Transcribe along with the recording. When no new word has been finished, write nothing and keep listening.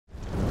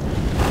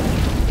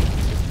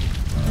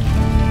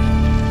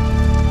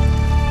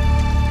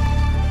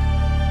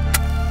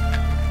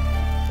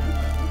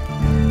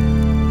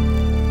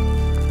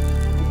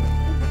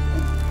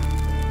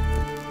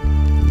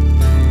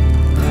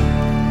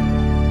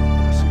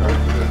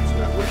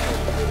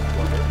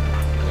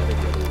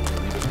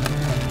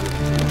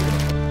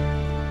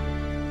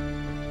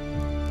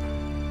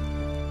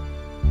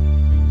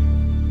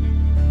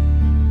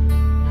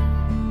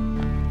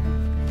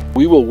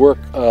We will work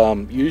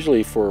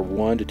usually for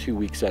 1 to 2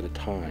 weeks at a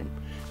time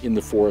in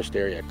the forest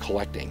area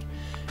collecting.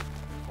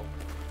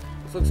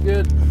 This looks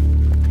good.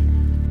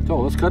 So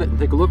let's cut it and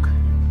take a look. Go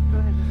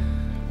ahead.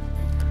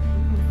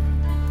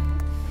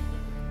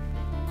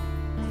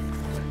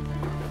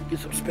 Get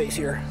some space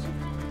here.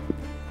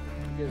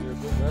 You guys are a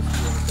bit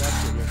rusty on the back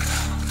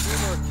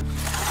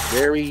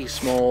here. Very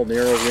small,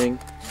 narrow ring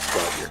to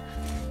wet here.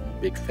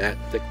 Big, fat,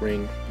 thick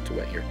ring to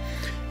wet here.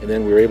 And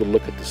then we were able to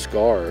look at the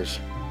scars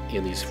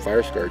in these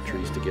fire-scarred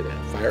trees to get a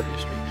fire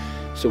history.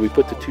 So we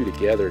put the two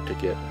together to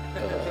get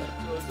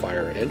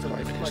fire and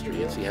climate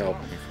history and see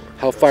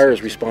how fire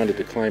has responded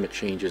to climate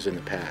changes in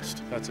the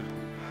past. That's it.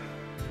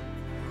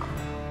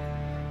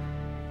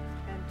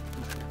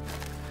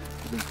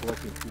 You've been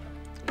collecting.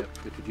 Yep,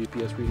 get your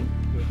GPS reading.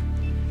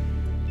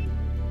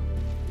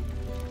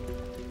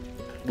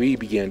 We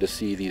began to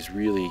see these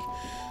really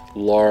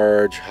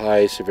large,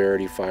 high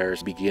severity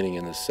fires beginning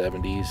in the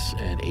 70s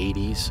and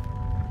 80s.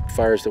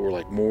 Fires that were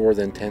like more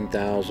than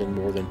 10,000,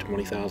 more than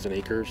 20,000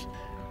 acres.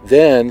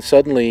 Then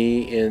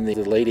suddenly in the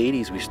late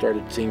 80s, we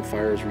started seeing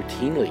fires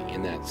routinely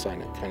in that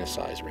kind of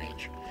size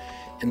range.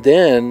 And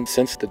then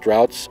since the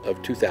droughts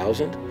of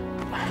 2000,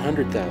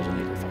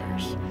 100,000 acre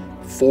fires,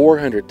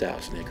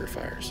 400,000 acre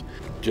fires.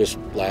 Just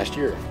last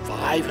year,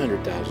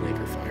 500,000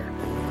 acre fire.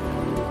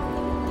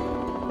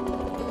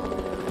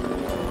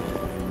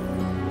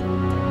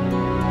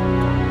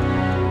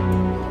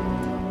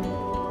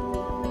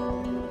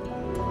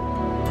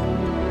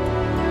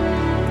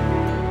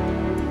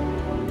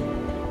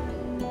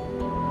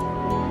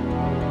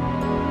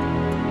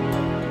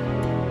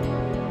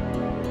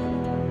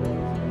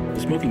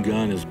 The smoking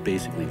gun is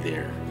basically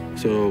there.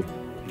 So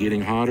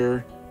getting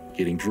hotter,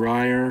 getting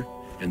drier,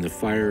 and the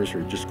fires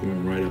are just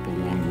going right up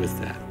along with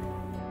that.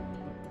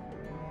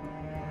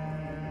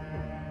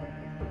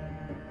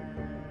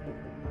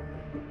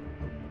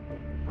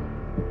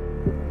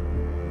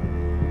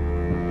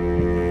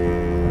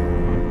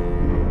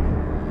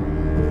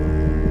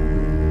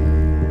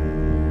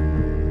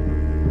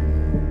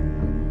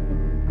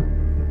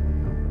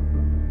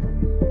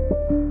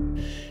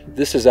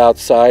 This is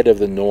outside of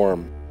the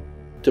norm,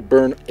 to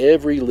burn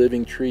every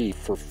living tree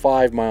for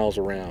 5 miles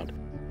around.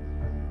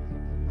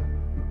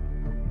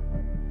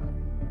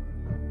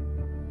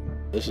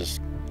 This is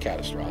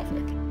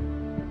catastrophic.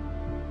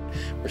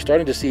 We're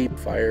starting to see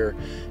fire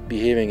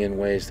behaving in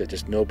ways that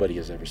just nobody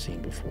has ever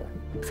seen before.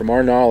 From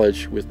our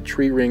knowledge, with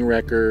tree ring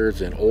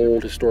records and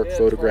old historic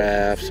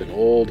photographs and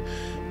old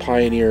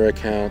pioneer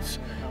accounts,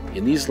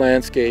 in these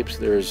landscapes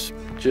there's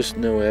just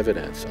no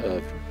evidence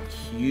of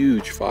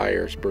huge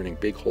fires burning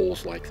big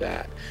holes like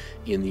that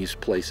in these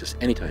places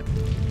anytime.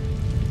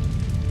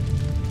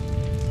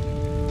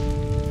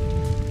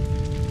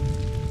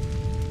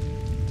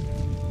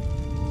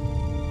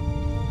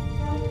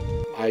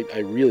 I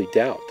really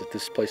doubt that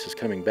this place is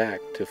coming back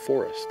to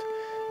forest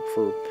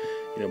for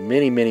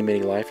many, many,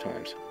 many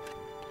lifetimes.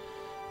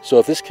 So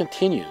if this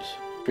continues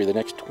for the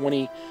next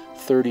 20,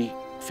 30,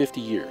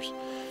 50 years,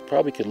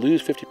 probably could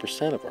lose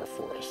 50% of our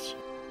forests.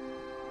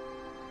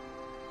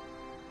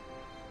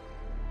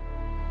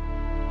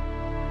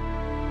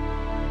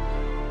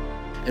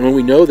 And when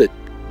we know that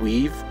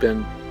we've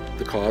been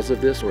the cause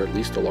of this, or at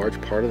least a large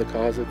part of the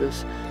cause of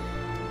this,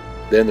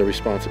 then the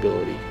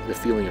responsibility, the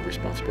feeling of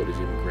responsibility is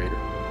even greater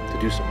to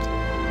do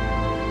something.